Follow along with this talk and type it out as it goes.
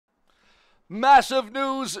Massive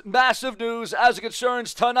news as it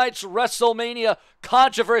concerns tonight's WrestleMania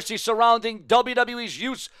controversy surrounding WWE's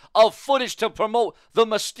use of footage to promote the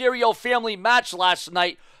Mysterio family match last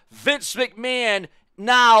night. Vince McMahon's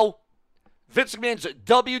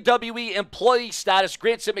WWE employee status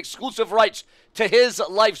grants him exclusive rights to his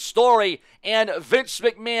life story, and Vince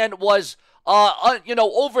McMahon was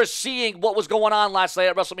overseeing what was going on last night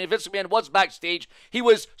at WrestleMania. Vince McMahon was backstage. He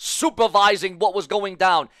was supervising what was going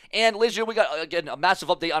down. And ladies and gentlemen, we got, again, a massive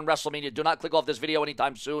update on WrestleMania. Do not click off this video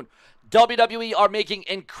anytime soon. WWE are making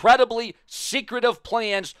incredibly secretive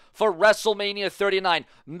plans for WrestleMania 39.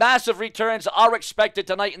 Massive returns are expected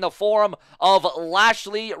tonight in the form of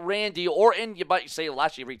Lashley, Randy Orton. You might say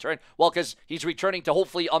Lashley return. Well, because he's returning to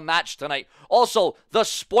hopefully a match tonight. Also, the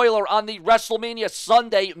spoiler on the WrestleMania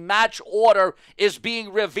Sunday match order is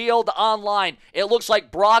being revealed online. It looks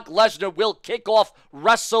like Brock Lesnar will kick off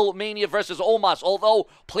WrestleMania versus Omos. Although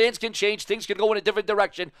plans can change, things can go in a different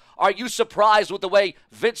direction. Are you surprised with the way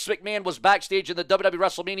Vince McMahon was backstage in the WWE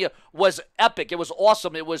WrestleMania? Was epic. It was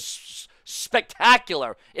awesome. It was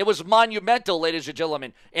spectacular. It was monumental, ladies and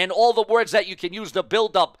gentlemen. And all the words that you can use to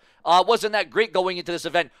build up wasn't that great going into this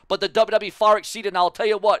event, but the WWE far exceeded. And I'll tell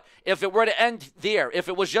you what, if it were to end there, if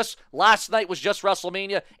it was just last night was just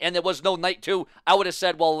WrestleMania and there was no night two, I would have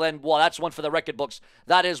said, well, that's one for the record books.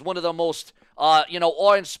 That is one of the most,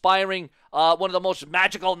 awe-inspiring, one of the most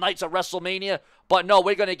magical nights of WrestleMania. But no,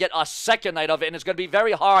 we're going to get a second night of it, and it's going to be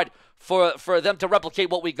very hard for them to replicate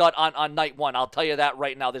what we got on night one. I'll tell you that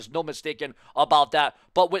right now. There's no mistaking about that.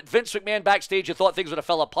 But with Vince McMahon backstage, you thought things would have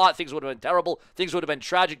fell apart. Things would have been terrible. Things would have been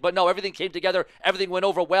tragic. But no, everything came together. Everything went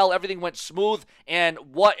over well. Everything went smooth. And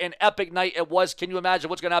what an epic night it was. Can you imagine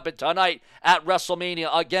what's going to happen tonight at WrestleMania?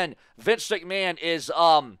 Again, Vince McMahon is...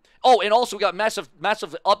 and also we got massive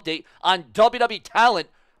update on WWE talent.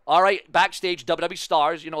 All right, backstage, WWE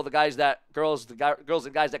stars, the girls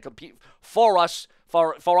and guys that compete for us,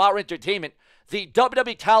 for our entertainment. The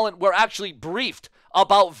WWE talent were actually briefed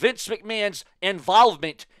about Vince McMahon's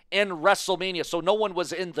involvement in WrestleMania, so no one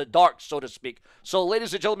was in the dark, so to speak. So,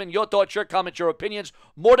 ladies and gentlemen, your thoughts, your comments, your opinions,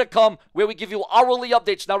 more to come, where we give you hourly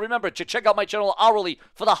updates. Now, remember to check out my channel hourly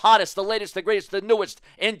for the hottest, the latest, the greatest, the newest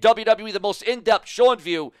in WWE. The most in-depth show and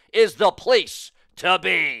view is the place to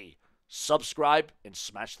be. Subscribe and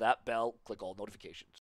smash that bell. Click all notifications.